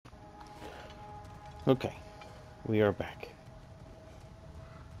Okay, we are back.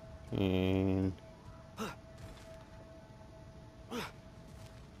 And I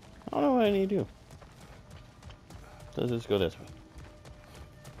don't know what I need to do. Let's just go this way.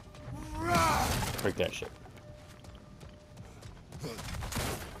 Break that shit.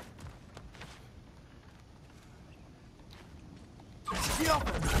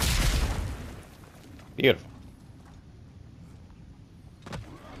 Beautiful.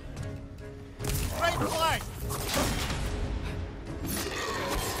 Right flank.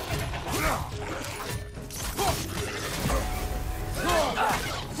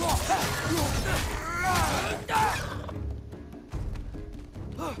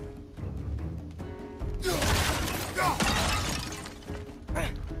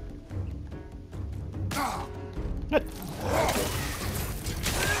 What?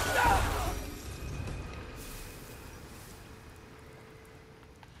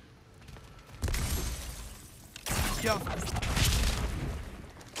 Jump.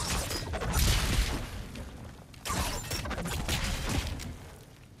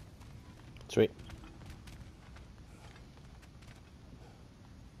 Sweet.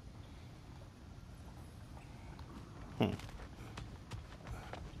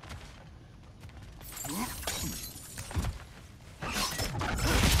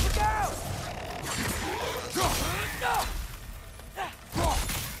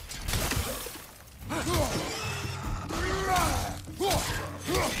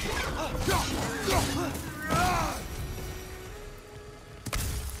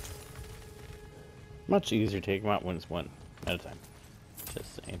 Much easier to take them out when it's one at a time.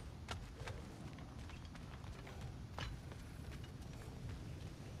 Just saying.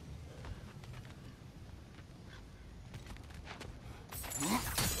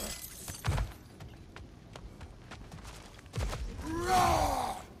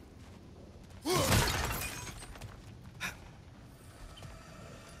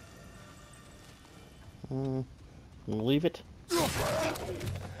 Leave it.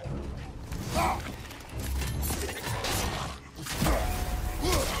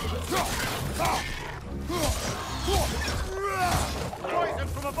 Poison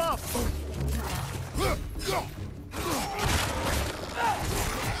from above.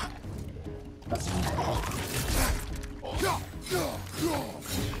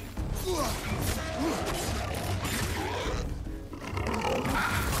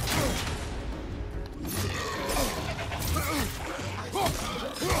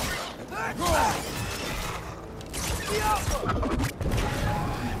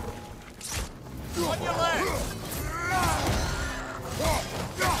 On your leg.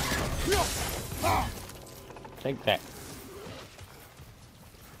 Take that.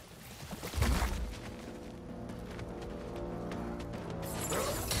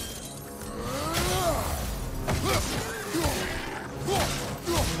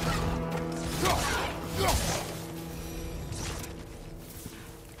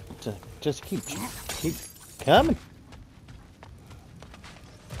 Just keep coming.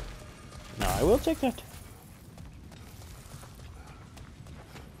 No, I will take that.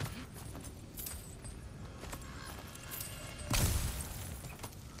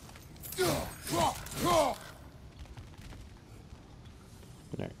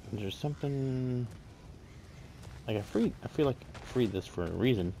 There's something like I feel like I freed this for a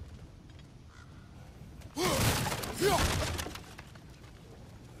reason.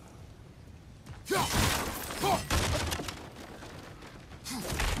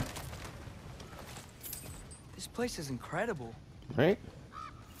 This place is incredible. Right?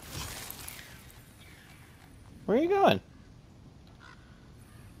 Where are you going?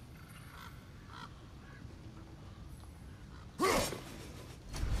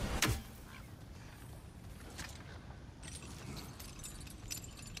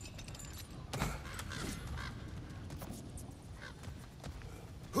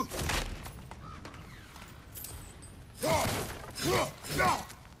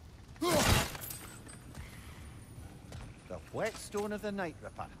 The whetstone of the Night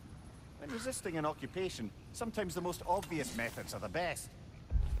Ripper. When resisting an occupation, sometimes the most obvious methods are the best.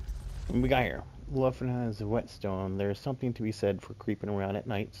 What we got here? Luffin has a whetstone. There's something to be said for creeping around at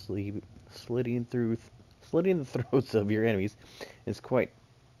night, slitting the throats of your enemies. It's quiet,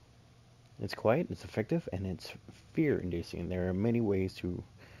 it's effective, and it's fear-inducing. There are many ways to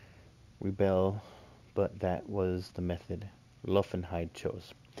rebel, but that was the method Luffenhide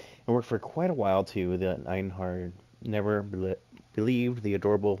chose. It worked for quite a while too. The Einhard never believed the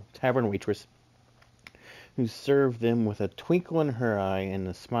adorable tavern waitress who served them with a twinkle in her eye and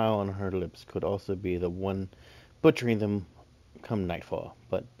a smile on her lips could also be the one butchering them come nightfall,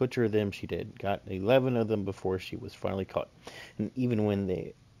 but butcher them she did. Got 11 of them before she was finally caught. And even when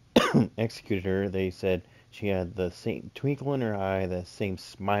they executed her, they said she had the same twinkle in her eye, the same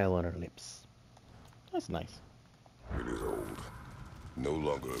smile on her lips. That's nice. It is old. No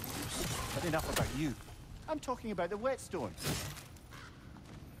longer of use. But enough about you. I'm talking about the whetstone.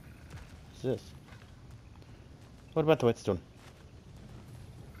 What's this? What about the whetstone?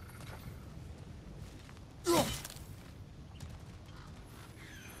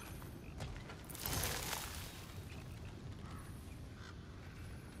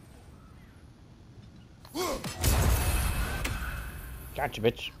 Gotcha,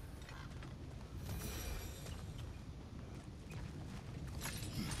 bitch.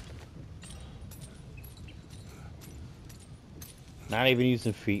 Not even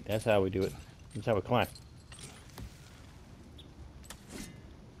using feet. That's how we do it. That's how we climb.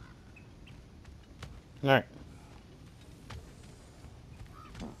 Alright.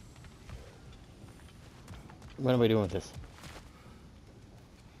 What am I doing with this?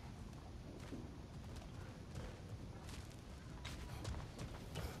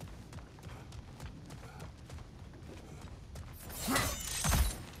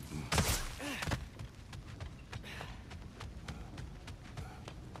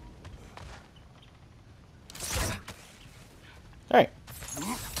 Alright.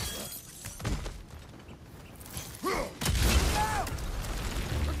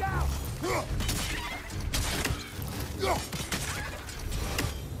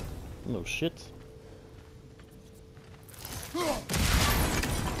 Little shits.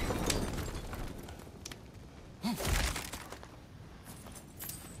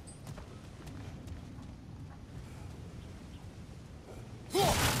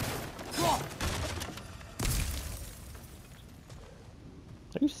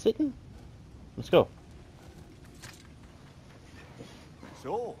 Are you sitting? Let's go.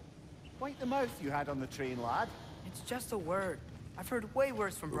 So, wipe the mouth you had on the train, lad. It's just a word. I've heard way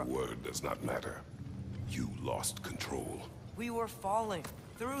worse from The word does not matter. You lost control. We were falling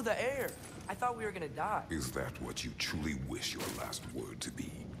through the air. I thought we were gonna die. Is that what you truly wish your last word to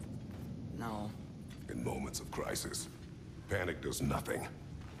be? No. In moments of crisis, panic does nothing.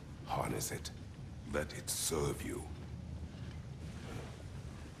 Harness it. Let it serve you.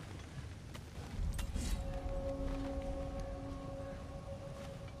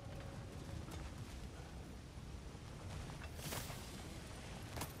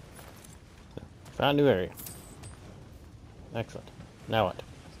 Found a new area. Excellent. Now what?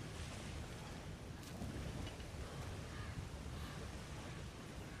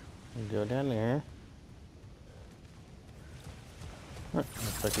 Go down there.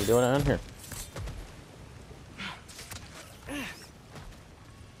 Looks like you're doing it on here.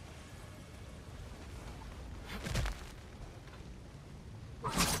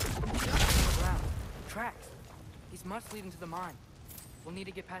 Wow. Tracks. These must lead into the mine. We'll need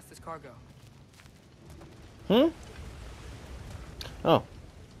to get past this cargo. Hmm? Oh.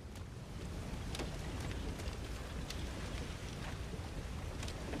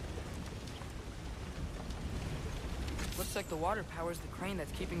 Looks like the water powers the crane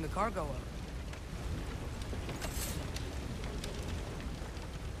that's keeping the cargo up.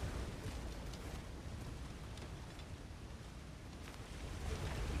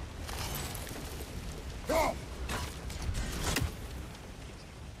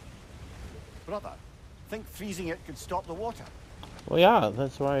 Brother, think freezing it could stop the water? Well, yeah,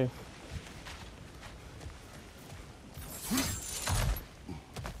 that's why.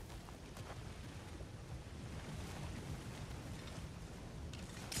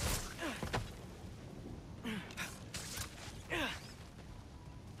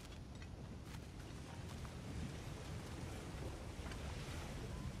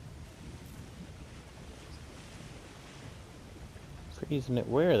 Freezing it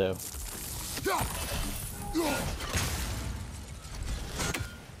where, though?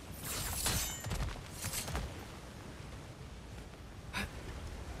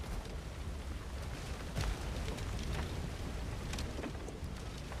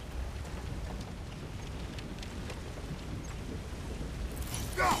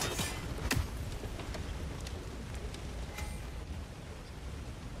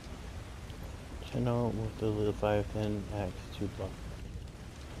 Channel with the little 510 axe to block.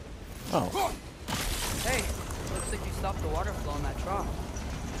 Oh. Hey, looks like you stopped the water flow in that trough.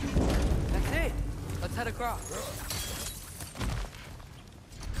 That's it. Let's head across.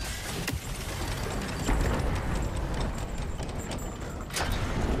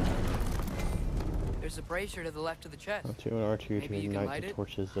 There's a brazier to the left of the chest. R2 and R2 Maybe to you can ignite light the it?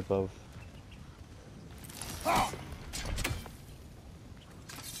 torches above.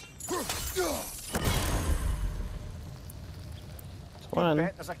 Come on.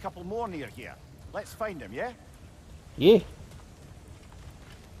 Bet there's a couple more near here. Let's find them, yeah? Yeah.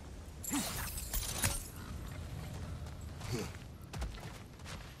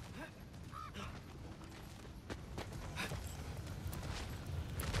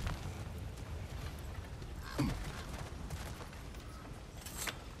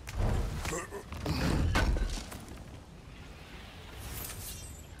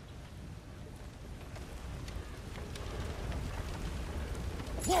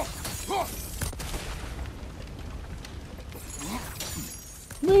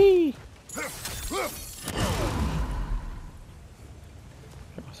 Whee!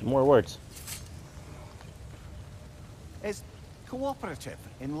 Some more words. Is cooperative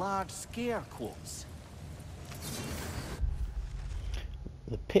in large scare quotes.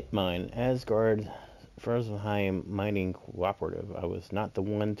 The Pitmine, Asgard Frozenheim Mining Cooperative. I was not the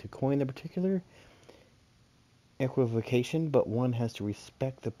one to coin the particular equivocation, but one has to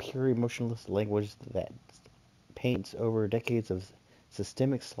respect the pure emotionless language that paints over decades of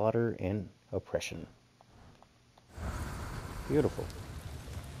systemic slaughter and oppression. Beautiful.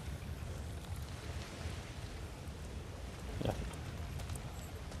 Nothing.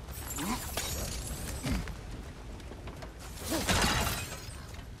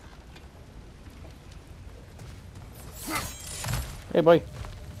 Hey, boy.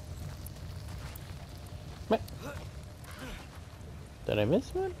 What? Did I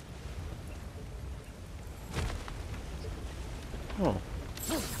miss one? Oh.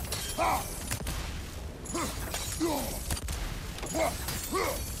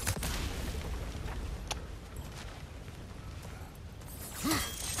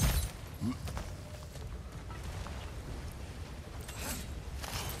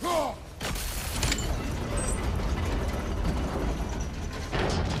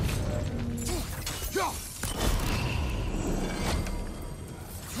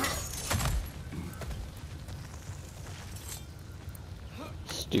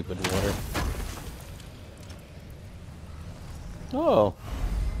 Stupid water. Oh.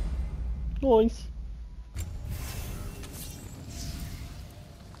 Nice.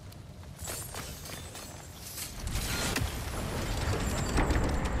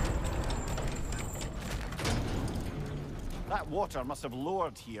 That water must have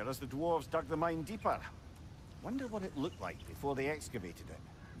lowered here as the dwarves dug the mine deeper. Wonder what it looked like before they excavated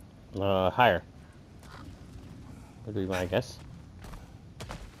it. Higher. Would be my guess.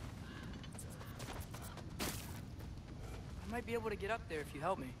 I might be able to get up there if you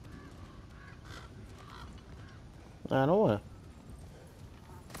help me. I don't wanna.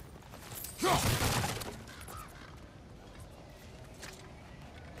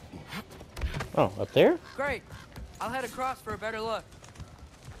 Oh, up there? Great. I'll head across for a better look.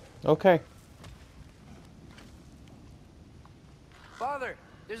 Okay. Father,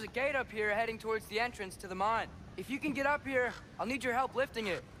 there's a gate up here heading towards the entrance to the mine. If you can get up here, I'll need your help lifting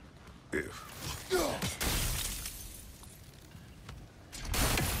it.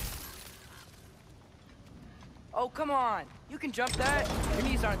 Oh, come on. You can jump that. Your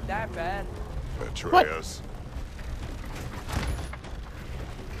knees aren't that bad. Atreus.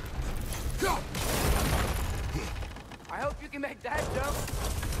 I hope you can make that jump.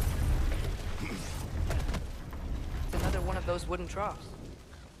 It's another one of those wooden troughs.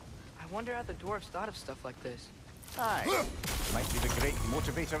 I wonder how the dwarves thought of stuff like this. Aye. Might be the great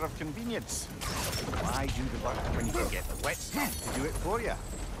motivator of convenience. Why do the work when you can get the wet stuff to do it for you?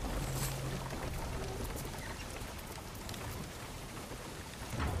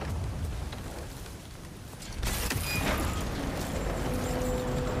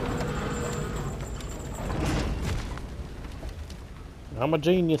 I'm a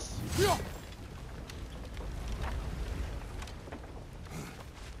genius. Sure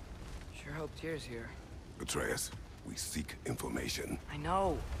hope Tyr's here. Atreus, we seek information. I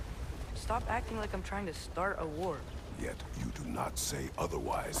know. Stop acting like I'm trying to start a war. Yet you do not say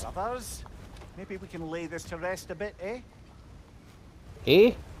otherwise. Brothers, maybe we can lay this to rest a bit, eh?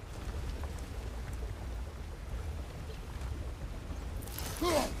 Eh?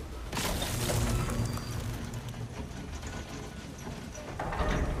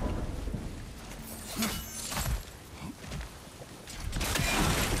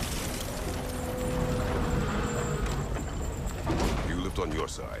 On your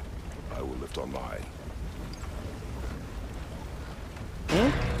side, I will lift on mine. Hmm?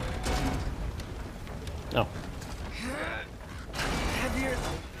 No. Heavier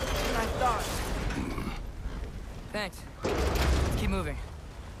than I thought. Thanks. Let's keep moving.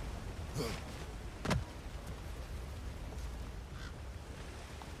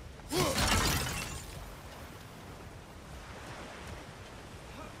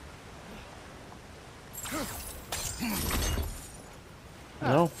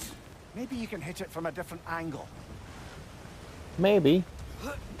 No? Maybe you can hit it from a different angle. Maybe.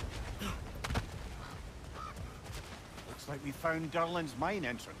 Looks like we found Durlin's mine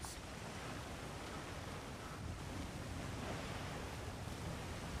entrance.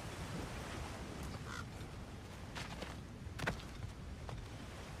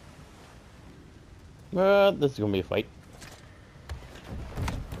 This is gonna be a fight.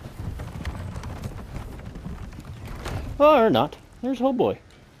 Or not. There's Hellboy.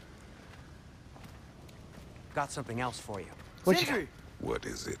 Got something else for you. Sindri! What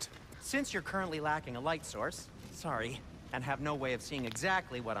is it? Since you're currently lacking a light source, sorry, and have no way of seeing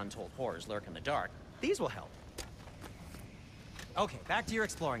exactly what untold horrors lurk in the dark, these will help. Okay, back to your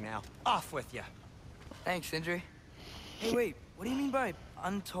exploring now. Off with you. Thanks, Sindri. Hey, wait, what do you mean by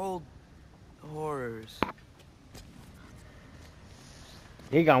untold horrors?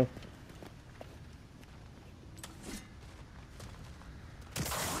 Here you go.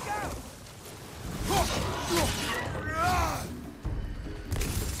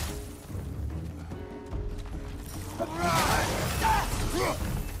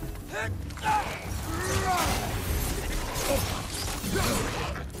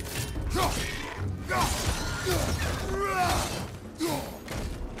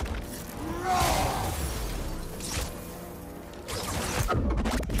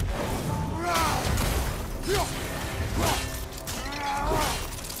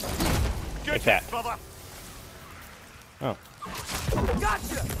 Good that. brother. Oh.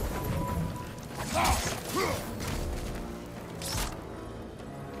 Gotcha!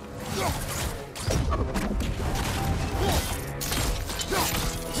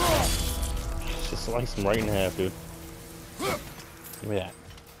 Just slice him right in half, dude. Give me that.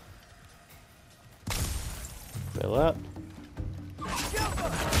 Fill up.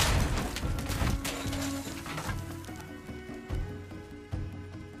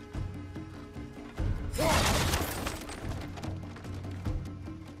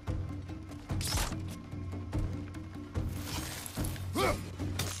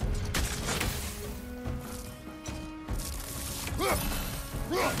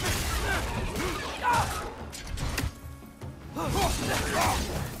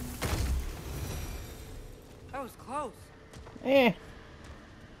 That was close. Eh.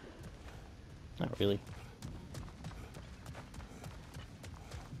 Not really.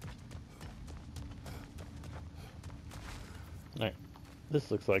 Alright.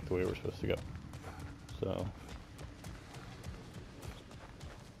 This looks like the way we're supposed to go. So.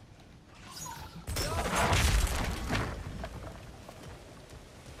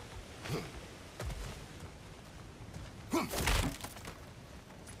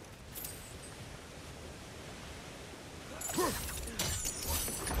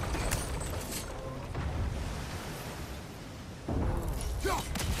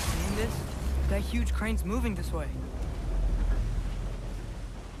 Seeing this? That huge crane's moving this way.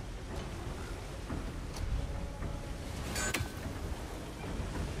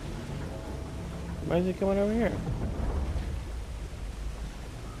 Why is he coming over here?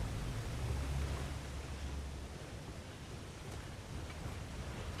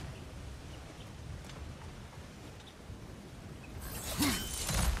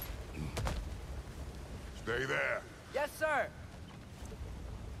 Stay there. Yes, sir!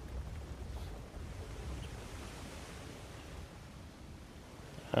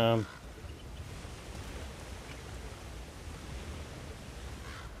 Um.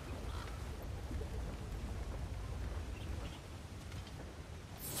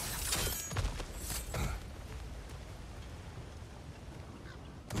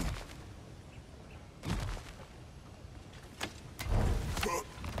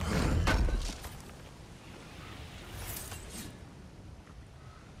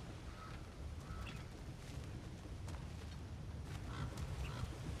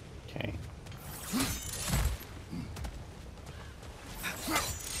 Okay.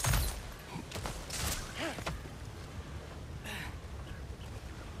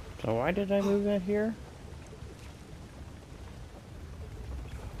 So why did I move that here?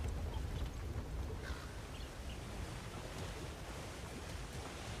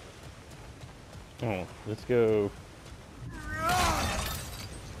 Oh, let's go.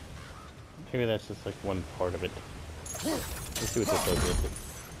 Maybe that's just like one part of it. Let's see what this does with it.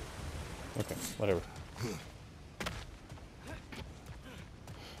 Okay, whatever.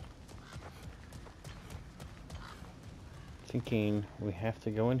 Thinking we have to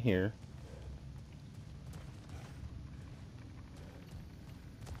go in here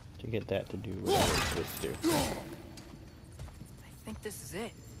to get that to do what it's supposed to do. I think this is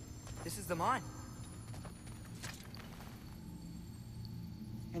it. This is the mine.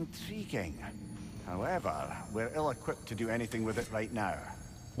 Intriguing. However, we're ill-equipped to do anything with it right now.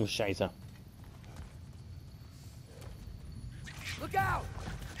 Oh, Scheiße. Look out!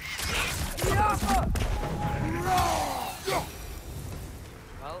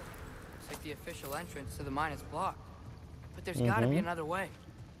 Well, looks like the official entrance to the mine is blocked. But there's gotta be another way.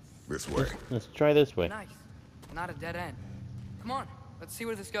 This way. Let's try this way. Nice. Not a dead end. Come on, let's see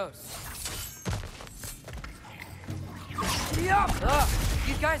where this goes. Ugh,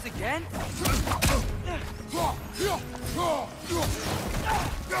 these guys again?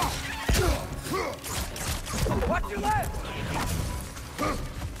 Watch your left!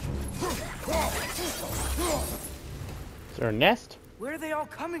 Is there a nest? Where are they all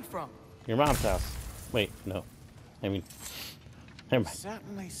coming from? Your mom's house. Wait, no. I mean, never mind.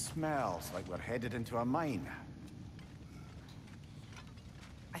 Certainly smells like we're headed into a mine.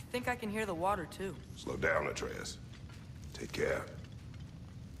 I think I can hear the water too. Slow down, Atreus. Take care.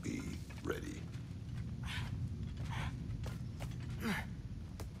 Be ready.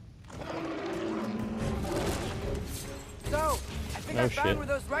 So, I think Oh, I found shit. where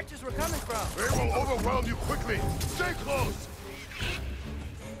those wretches were coming from. They will overwhelm you quickly. Stay close.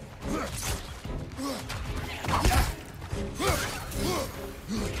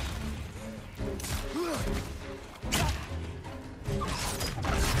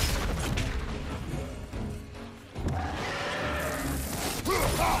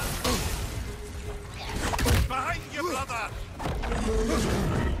 Behind you, brother!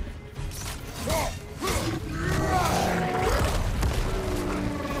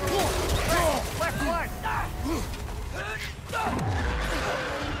 Left flank!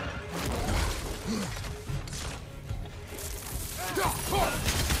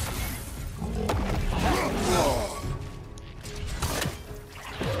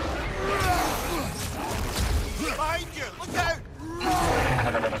 Behind you! Look out!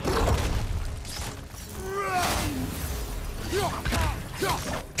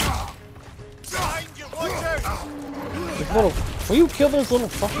 Behind you! Watch out! This little, will you kill those little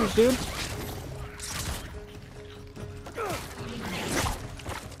fuckers, dude?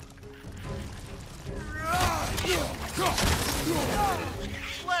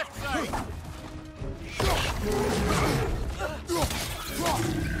 Left side!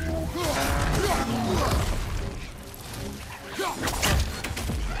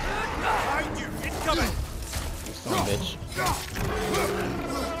 Behind you! Incoming! Son of a bitch.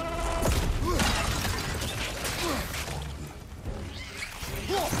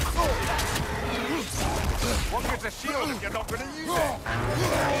 What good's a shield if you're not going to use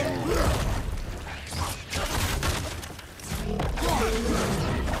it?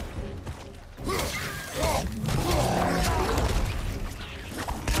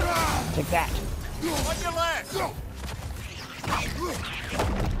 Take that. On your left!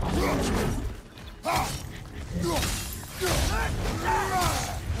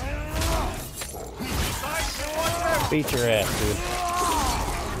 Beat your ass, dude.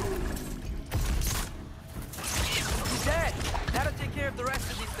 He's dead. That'll take care of the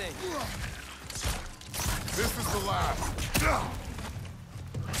rest of these things. This is the last.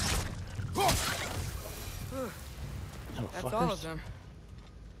 That's all of them.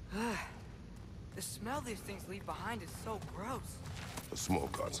 The smell these things leave behind is so gross. A small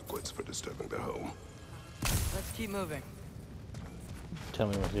consequence for disturbing their home. Let's keep moving. Tell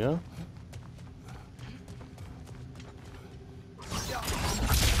me what to do.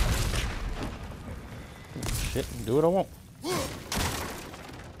 Shit, do what I want.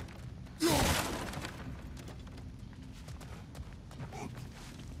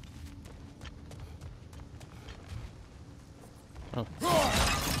 Oh.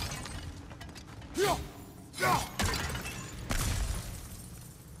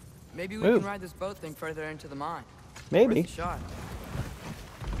 Maybe we Move. can ride this boat thing further into the mine. Maybe. Worth a shot.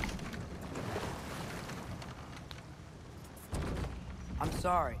 I'm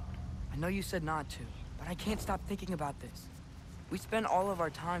sorry. I know you said not to, but I can't stop thinking about this. We spend all of our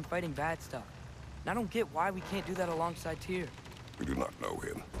time fighting bad stuff. And I don't get why we can't do that alongside Tyr. We do not know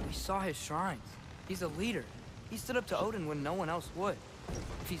him. We saw his shrines. He's a leader. He stood up to Odin when no one else would.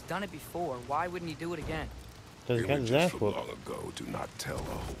 If he's done it before, why wouldn't he do it again? Doesn't get his ass Images from whooped. long ago do not tell a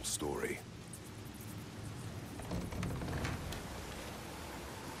whole story.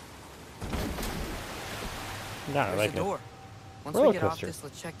 Not There's like a door. Once we roller get off coaster. this,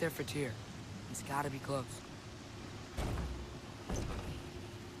 let's check there for Tyr. He's gotta be close.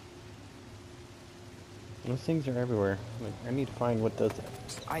 Those things are everywhere. Like, I need to find what does it.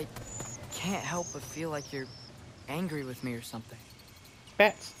 I can't help but feel like you're angry with me or something.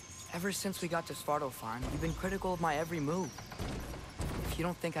 Bats. Ever since we got to Svartalfheim, you've been critical of my every move. If you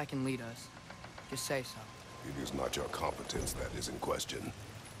don't think I can lead us, just say so. It is not your competence that is in question.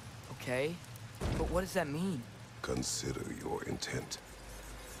 Okay? But what does that mean? Consider your intent.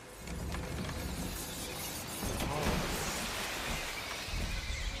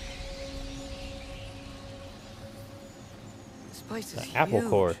 This place is The apple huge.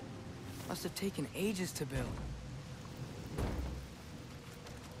 core. Must have taken ages to build.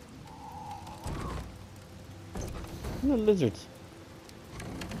 The lizards.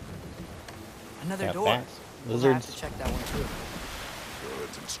 Another Got door. bats, We'll have lizards. to check that one too.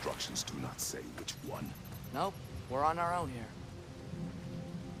 Bird's instructions do not say which one. Nope, we're on our own here.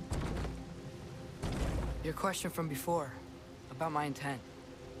 Your question from before, about my intent.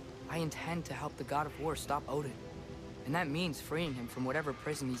 I intend to help the God of War stop Odin. And that means freeing him from whatever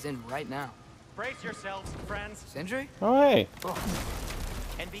prison he's in right now. Brace yourselves, friends, Sindri? Oh, hey.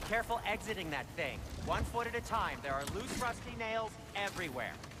 and be careful exiting that thing. 1 foot at a time. There are loose, rusty nails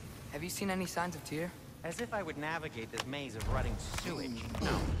everywhere. Have you seen any signs of Tyr? As if I would navigate this maze of rutting sewage.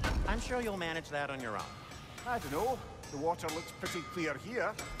 No, I'm sure you'll manage that on your own. I don't know. The water looks pretty clear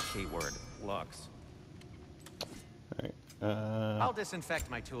here. Keyword, looks. Alright. I'll disinfect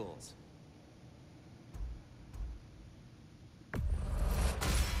my tools.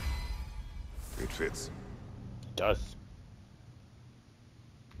 It fits. Does.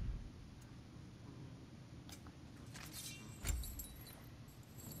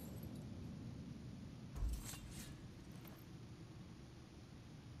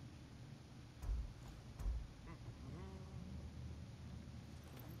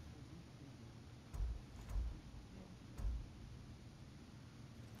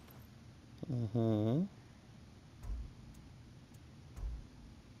 Mm-hmm.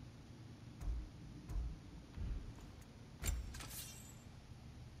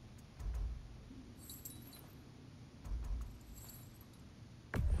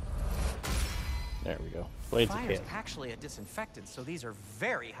 There we go. Blades of Fire's chaos. actually a disinfectant, so these are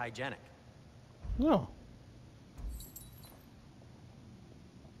very hygienic. No.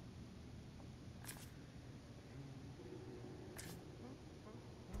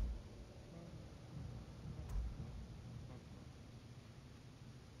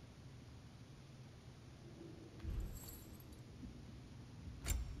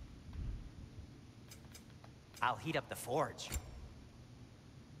 I'll heat up the forge.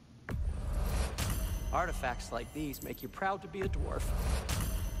 Artifacts like these make you proud to be a dwarf.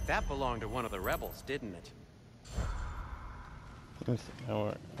 That belonged to one of the rebels, didn't it? Let's see.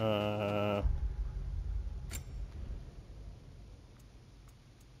 Now we're,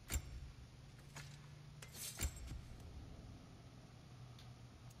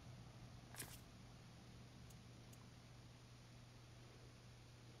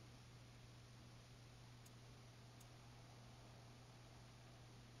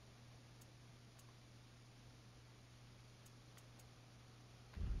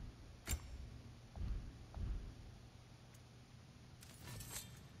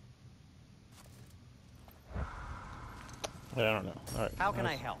 I don't know. All right. How can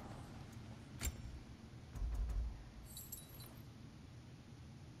I help?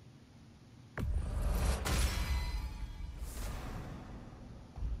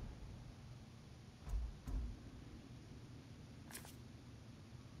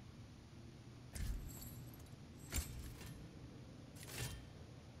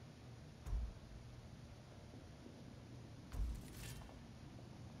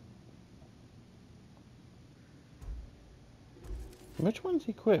 Which one's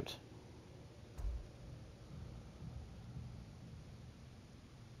equipped?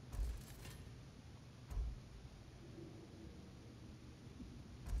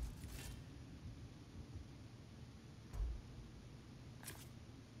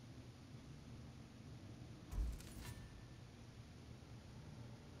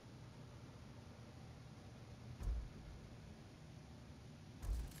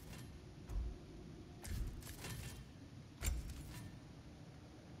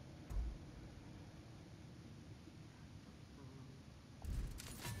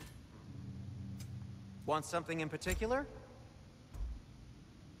 Want something in particular?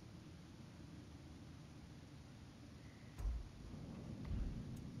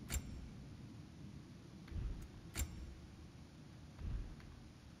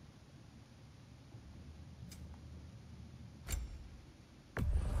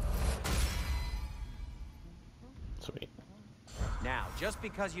 Sweet. Now, just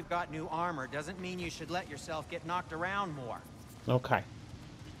because you've got new armor doesn't mean you should let yourself get knocked around more. Okay.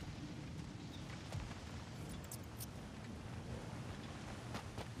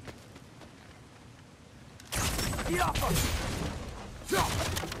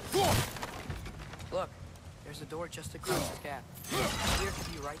 Look, there's a door just across the gap. Here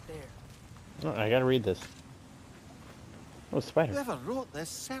could be right there. Oh, I gotta read this. Oh, spider. Whoever wrote this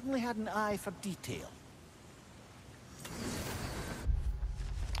certainly had an eye for detail.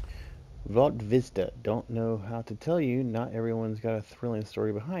 Vault Vista. Don't know how to tell you. Not everyone's got a thrilling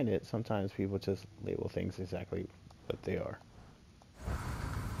story behind it. Sometimes people just label things exactly what they are.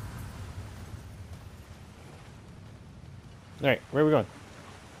 Alright, where are we going?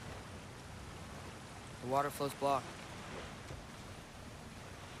 The water flow's blocked.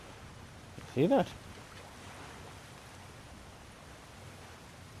 See that?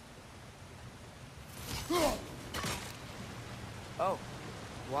 Oh,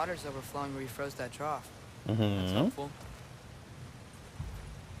 water's overflowing where you froze that trough. Mm-hmm. That's helpful.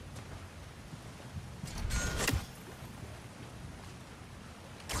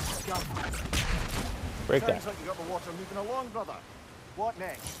 Break that. Sounds like you got the water moving along, brother. What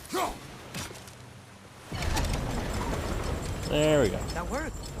next? There we go. That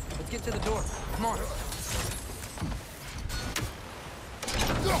worked. Let's get to the door. Come on.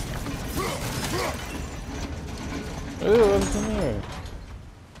 Ooh, what's in there?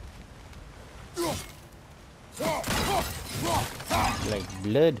 Like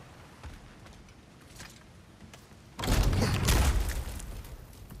blood.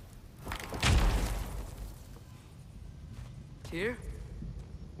 Tyr?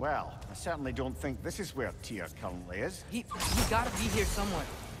 Well, I certainly don't think this is where Tyr currently is. He gotta be here somewhere.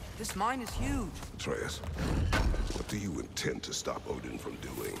 This mine is huge. Atreus, what do you intend to stop Odin from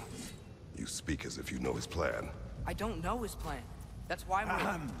doing? You speak as if you know his plan. I don't know his plan. That's why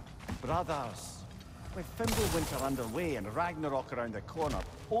we're... Brothers, with Fimbulwinter underway and Ragnarok around the corner,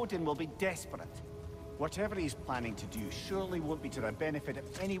 Odin will be desperate. Whatever he's planning to do surely won't be to the benefit of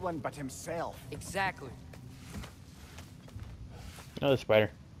anyone but himself. Exactly. Another spider.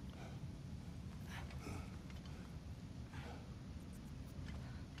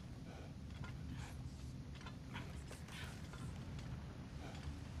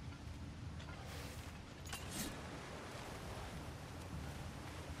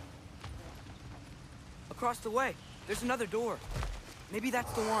 Across the way, there's another door. Maybe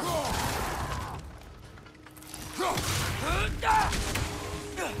that's the one.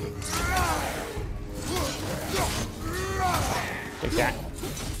 Take that.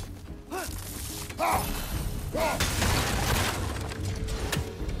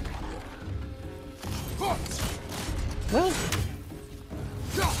 What?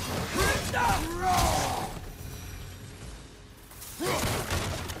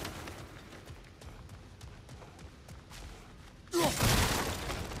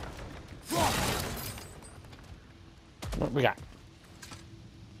 What we got?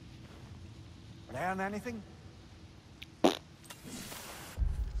 Learn anything?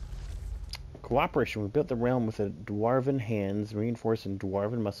 Cooperation. We built the realm with a dwarven hands, reinforced in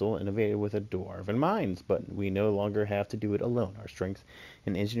dwarven muscle, innovated with a dwarven minds, but we no longer have to do it alone. Our strength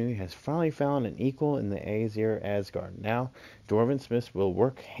and ingenuity has finally found an equal in the Aesir Asgard. Now, dwarven smiths will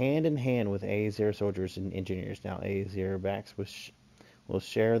work hand in hand with Aesir soldiers and engineers. Now, Aesir backs will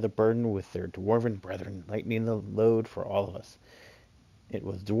share the burden with their dwarven brethren, lightening the load for all of us. It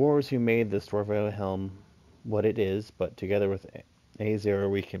was dwarves who made this dwarven helm what it is, but together with Aesir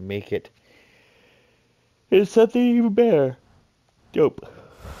we can make it. It's something even better. Dope.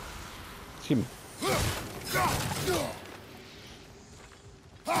 Excuse me.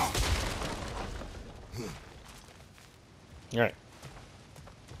 Alright.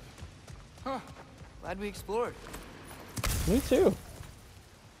 Huh. Glad we explored. Me too.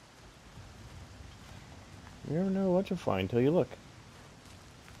 You never know what you'll find till you look.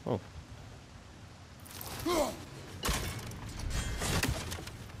 Oh.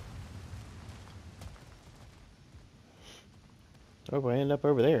 Oh, I end up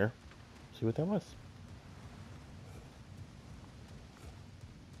over there. See what that was.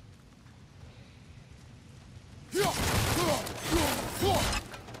 How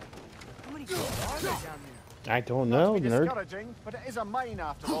many doors are there down there? I don't Not know, to be nerd. discouraging, but it is a mine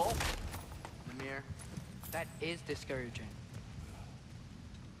after all. Mimir, that is discouraging.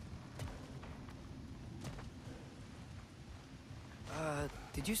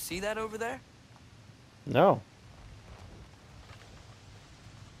 Did you see that over there? No.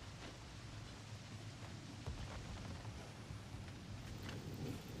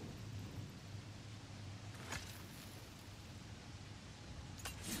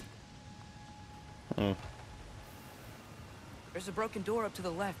 There's a broken door up to the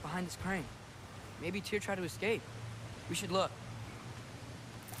left behind this crane. Maybe Tyr tried to escape. We should look.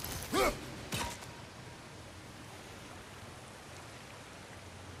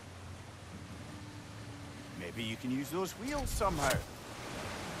 Maybe you can use those wheels somehow.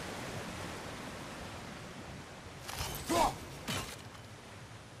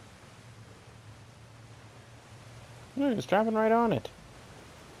 It's driving right on it.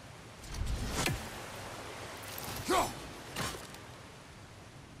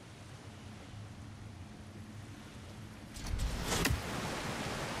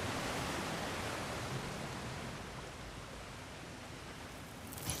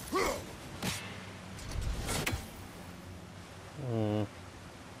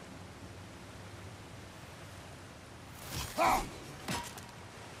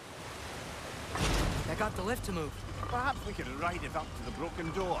 I got the lift to move. Perhaps we could ride it up to the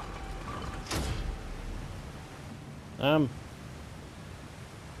broken door.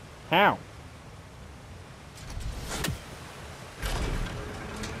 How?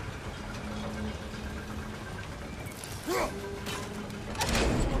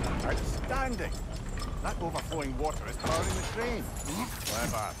 Outstanding! That overflowing water is powering the train.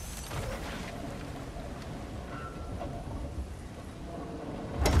 Clever.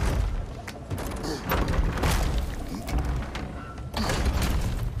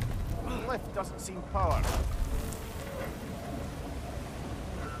 The lift doesn't seem powered.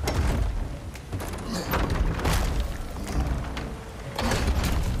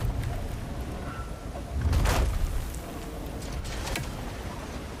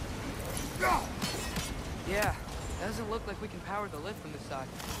 Yeah, doesn't look like we can power the lift from this side.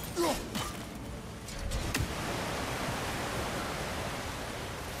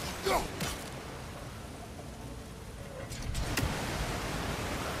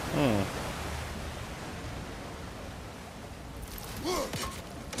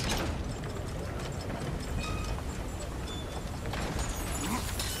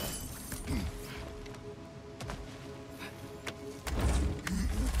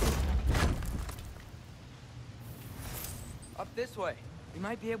 Up this way. We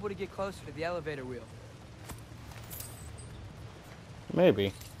might be able to get closer to the elevator wheel.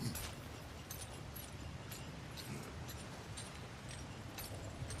 Maybe.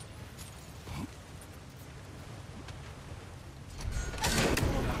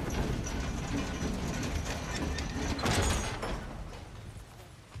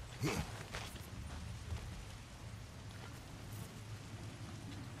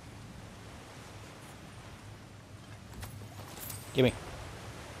 Gimme.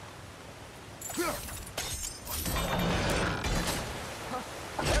 There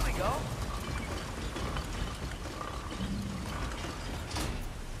we go.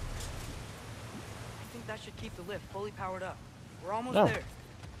 I think that should keep the lift fully powered up. We're almost there.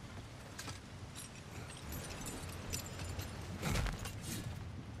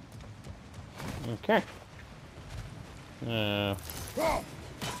 Okay.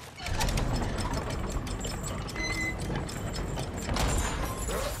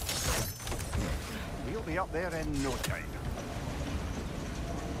 We'll be up there in no time.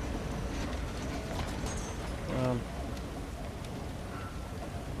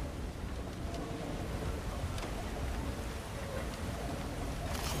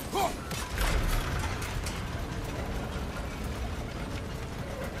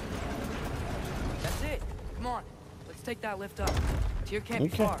 That's it. Come on. Let's take that lift up. Tyr can't be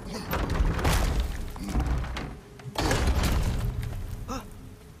Okay. far.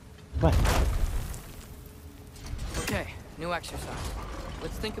 What? Okay, new exercise.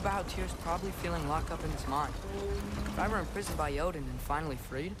 Let's think about how Tyr's probably feeling locked up in his mind. If I were imprisoned by Odin and finally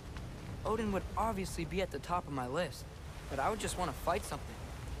freed, Odin would obviously be at the top of my list. But I would just want to fight something.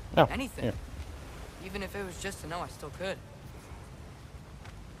 Oh, Anything. here. Even if it was just to know I still could.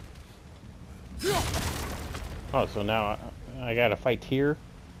 Oh, so now I gotta fight here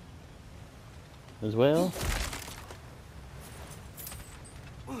as well.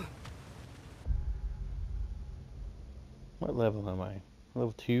 What level am I?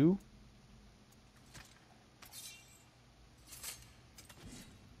 Level 2?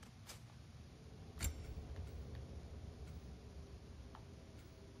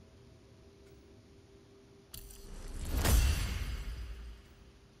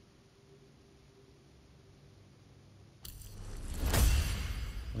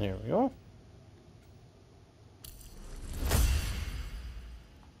 There we go.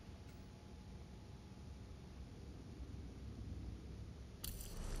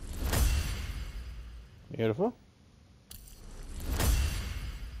 Beautiful.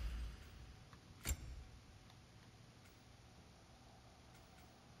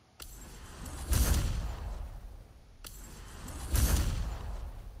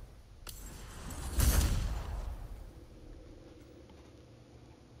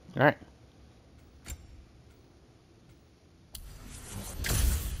 All right.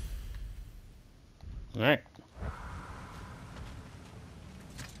 Alright.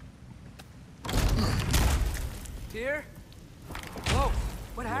 Here? Whoa,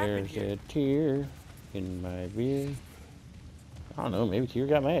 what happened There's here? a tear in my beer. I don't know, maybe tear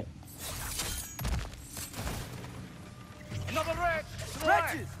got mad. Another wretch!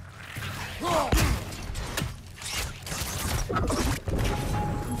 Wretches!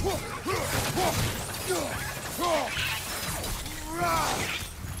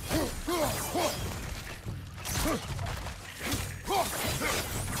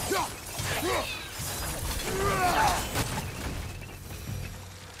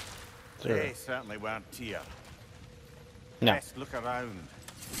 They certainly weren't Tyr. No. Best look around.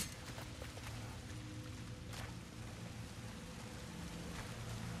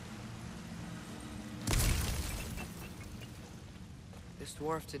 This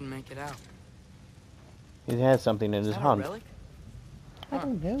dwarf didn't make it out. He has something in Is his that a hand. relic? I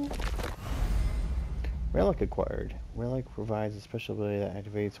don't know. Relic acquired. Relic provides a special ability that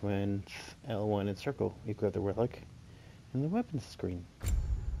activates when L1 and circle. Equip the relic in the weapons screen.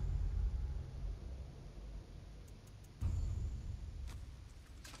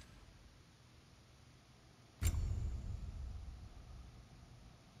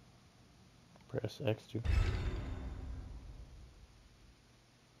 Press X2.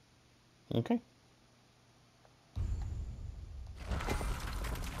 Okay.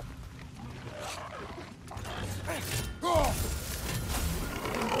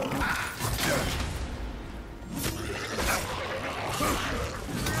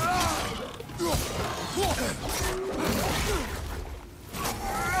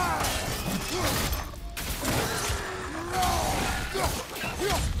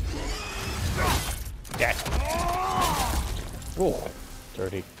 Yes. Oh,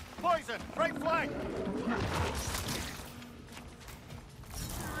 dirty. Poison! Right flank!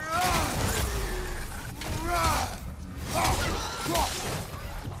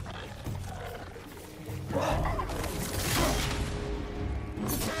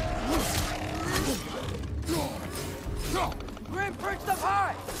 Grim perched up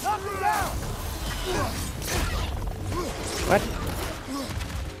high! Knock him down! What?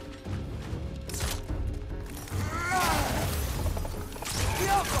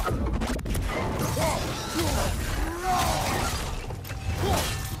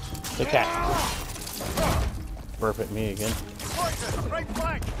 The cat. Burp at me again. Poison! Right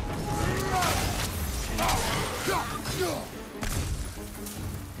flank!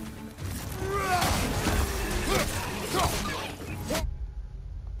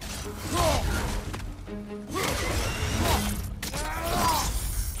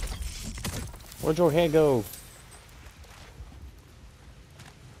 Where'd your head go?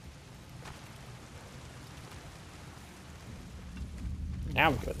 Now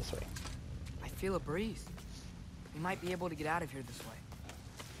we go this way. I feel a breeze. We might be able to get out of here this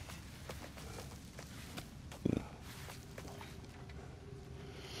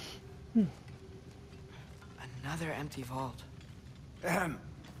way. Another empty vault.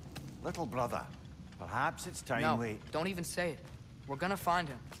 Little brother, perhaps it's time No, we... don't even say it. We're gonna find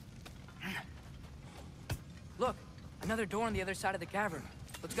him. Look, another door on the other side of the cavern.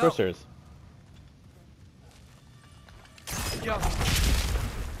 Let's Of go. course there is. Go.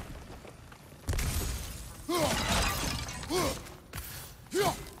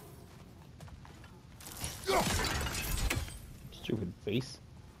 Stupid face.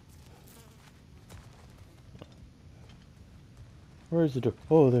 Where's the door?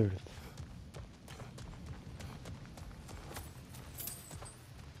 Oh, there it is.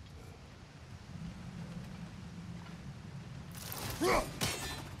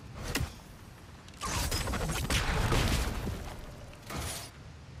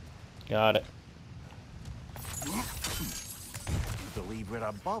 Got it. believe we're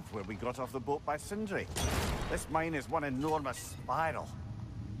above where we got off the boat by Sindri. This mine is one enormous spiral.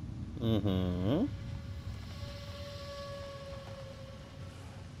 Mm-hmm.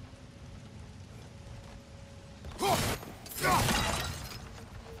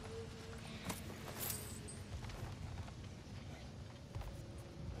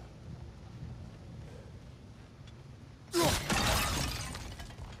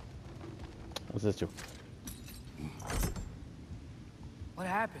 What's this do? What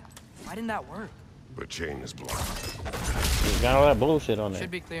happened? Why didn't that work? The chain is blocked. You got all that bullshit on there.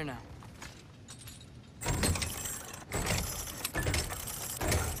 Should be clear now.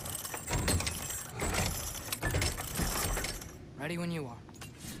 Ready when you are.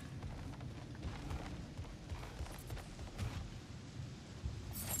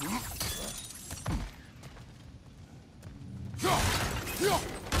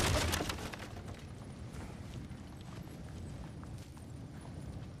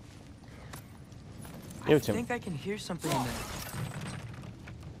 Give I it to me. think I can hear something in there.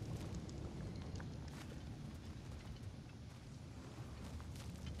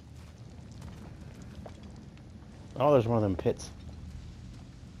 Oh, there's one of them pits.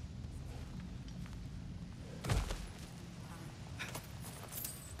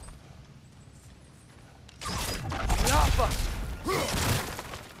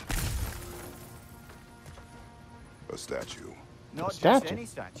 A statue. Not just statue? any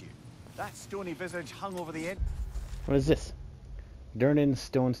statue. That stony visage hung over the end. What is this? Durnin's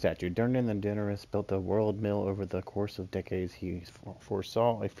stone statue. Durnin the Generous built a world mill over the course of decades. He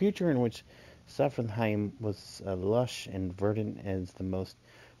foresaw a future in which Safrenheim was lush and verdant as the most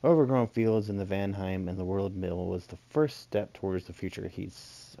overgrown fields in the Vanheim, and the world mill was the first step towards the future. He'd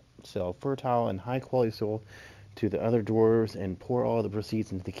sell fertile and high-quality soil to the other dwarves and pour all the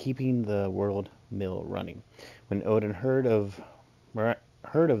proceeds into keeping the world mill running. When Odin heard of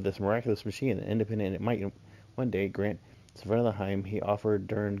this miraculous machine, and independent it might one day grant Svartalheim, he offered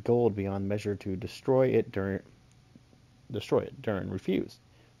Durn gold beyond measure to destroy it. Durn refused.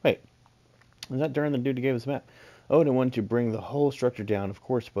 Wait, is that Durn the dude who gave us the map? Odin wanted to bring the whole structure down, of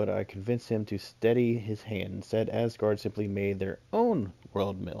course, but I convinced him to steady his hand. Instead, Asgard simply made their own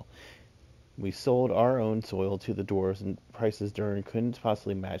world mill. We sold our own soil to the dwarves, and prices Durn couldn't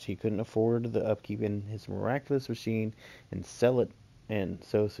possibly match. He couldn't afford the upkeep in his miraculous machine and sell it,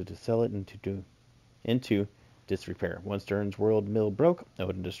 so to sell it into disrepair. Once Durn's world mill broke,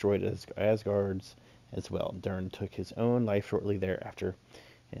 Odin destroyed Asgard's as well. Durn took his own life shortly thereafter,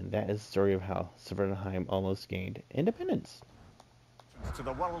 and that is the story of how Svartalheim almost gained independence. To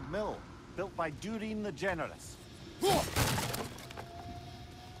the world mill, built by Durin the Generous.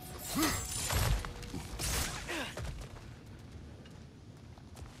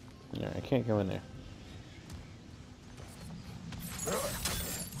 Yeah, I can't go in there.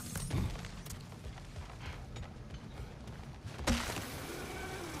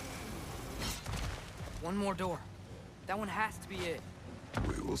 One more door. That one has to be it.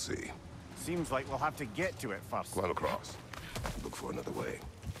 We will see. Seems like we'll have to get to it first. Climb across. Look for another way.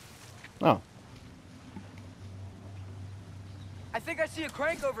 Oh. I think I see a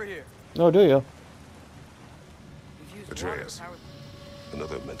crank over here. Oh, do you? We've used Atreus. water powered-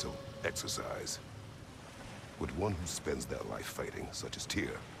 Another mental exercise. Would one who spends their life fighting, such as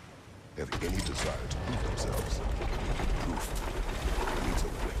Tyr, have any desire to prove themselves? Proof leads a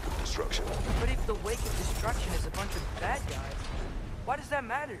wake of destruction. But if the wake of destruction is a bunch of bad guys, why does that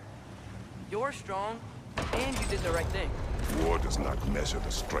matter? You're strong, and you did the right thing. War does not measure the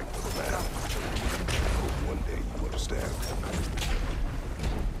strength of a man. I hope one day you understand.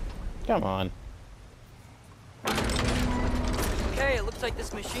 Come on. Okay, it looks like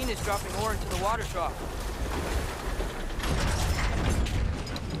this machine is dropping ore into the water trough.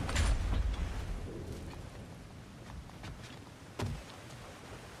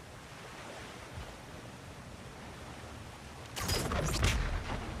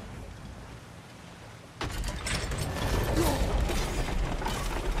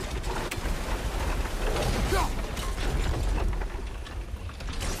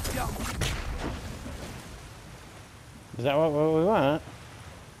 Is that what we want?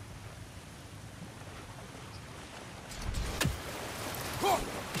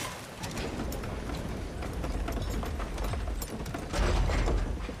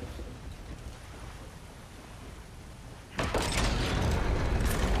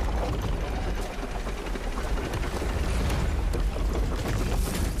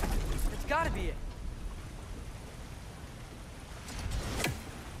 It's gotta be it.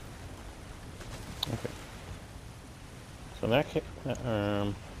 Okay. So that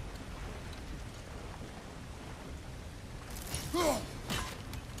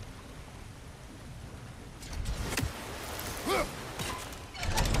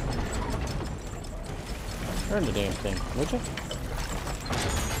turn the damn thing, would you?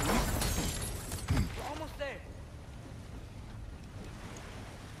 We're almost there.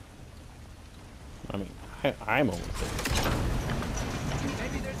 I mean, I'm almost there.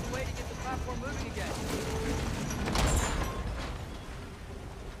 Maybe there's a way to get the platform moving again.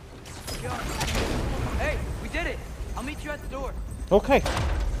 Yo. Hey, we did it! I'll meet you at the door. Okay.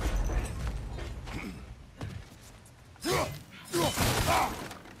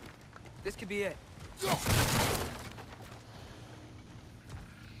 This could be it.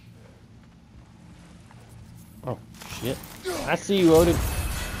 Oh, shit. I see you, Odin.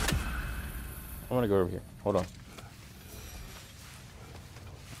 I'm gonna go over here. Hold on.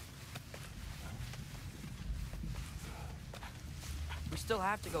 We still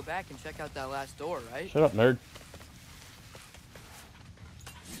have to go back and check out that last door, right? Shut up, nerd.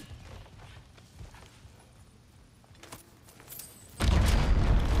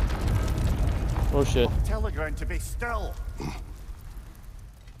 Oh shit. Tell the ground to be still.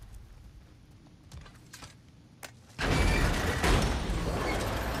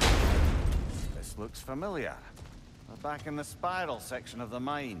 This looks familiar. We're back in the spiral section of the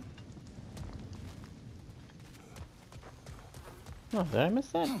mine. Oh, did I miss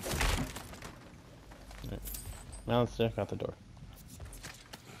that? Right. Now let's check out the door.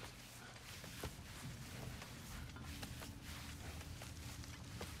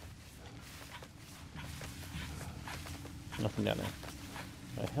 Nothing down there.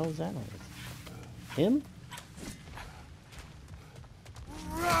 What the hell is that noise? Him?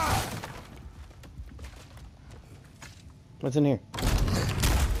 What's in here?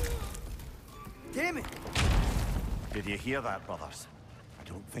 Damn it! Did you hear that, brothers? I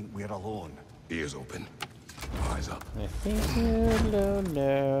don't think we're alone. Ears open. Eyes up. I think you're low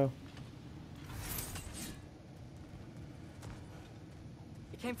now.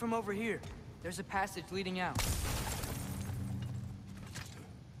 It came from over here. There's a passage leading out.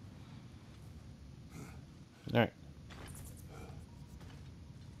 Alright.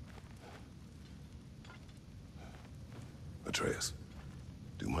 Atreus,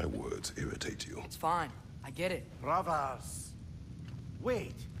 do my words irritate you? It's fine. I get it. Brothers!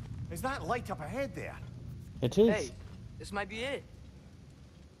 Wait, is that light up ahead there? It is. Hey, this might be it.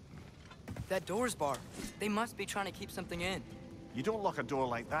 That door's barred. They must be trying to keep something in. You don't lock a door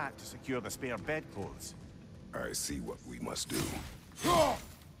like that to secure the spare bedclothes. I see what we must do.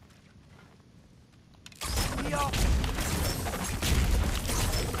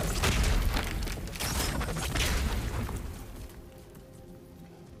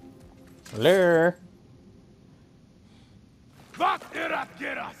 Hello?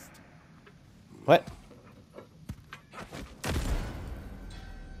 What?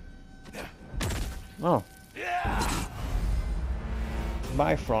 Oh.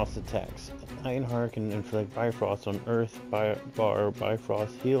 Bifrost attacks. Ironheart can inflict Bifrost on Earth.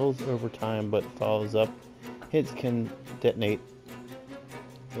 Bifrost heals over time but follows up. Hits can detonate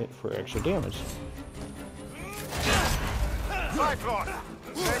it for extra damage. Bifrost!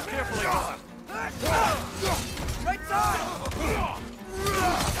 Tread carefully, brother! Right side!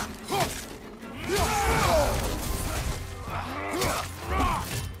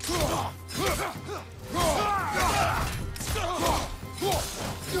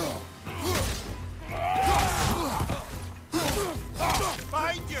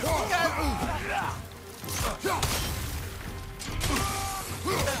 Behind you!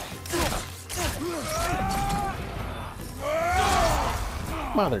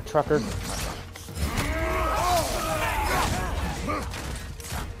 Mother trucker.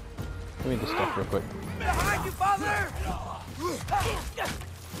 Let me just stop real quick. Behind you, father!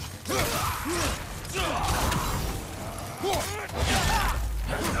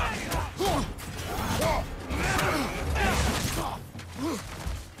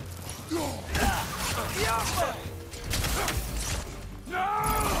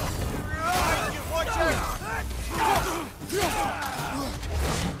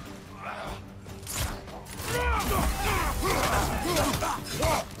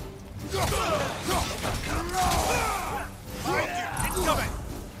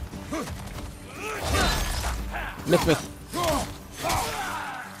 Miss me.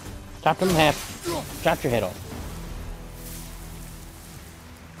 Chop them in half. Chop your head off.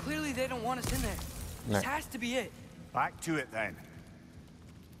 Clearly they don't want us in there. No. This has to be it. Back to it then.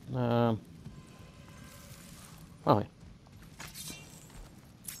 Oh. Yeah.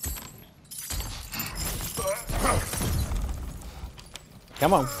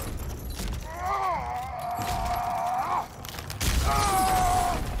 Come on.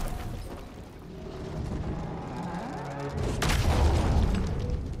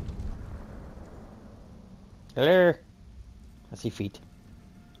 Hello. I see feet.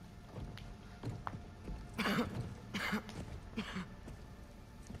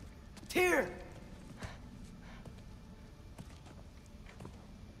 Tyr!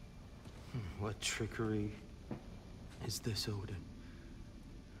 What trickery is this, Odin?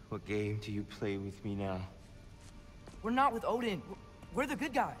 What game do you play with me now? We're not with Odin. We're the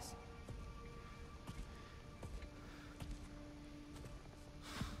good guys.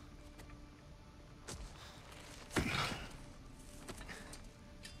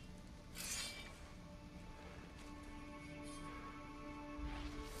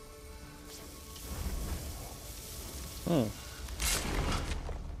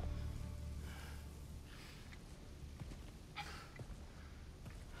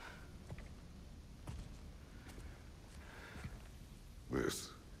 This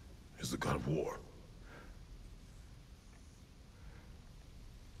is the god of war.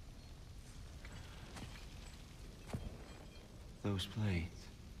 those blades.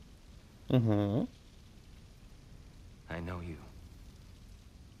 Mm-hmm. I know you.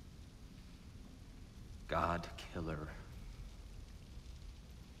 God killer.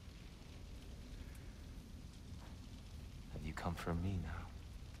 Have you come for me now?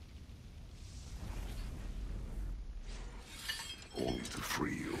 Only to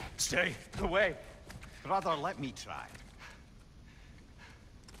free you. Stay away. Brother, let me try.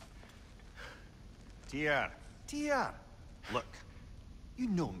 Tyr. Tyr. Look, you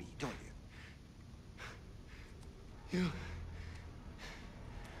know me, don't you?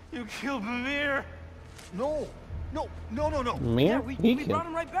 You killed Mimir! No. No. Mir? Yeah, we brought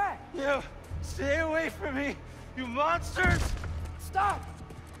him right back. You stay away from me, you monsters! Stop!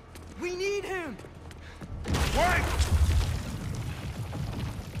 We need him! Wait!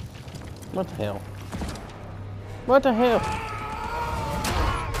 What the hell? What the hell?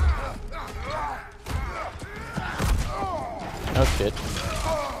 Oh shit.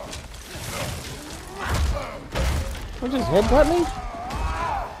 What, just headbutt me?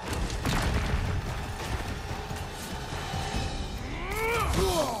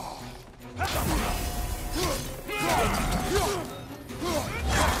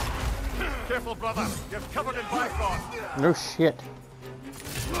 Careful, brother. You're covered in Bifrost. No shit.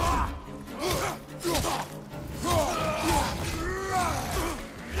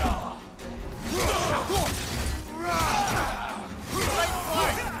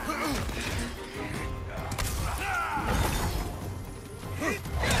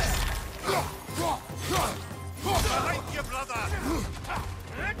 Behind you, brother.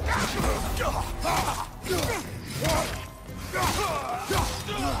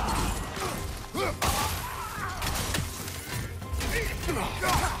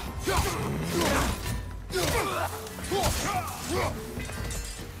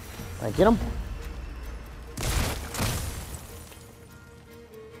 I get him.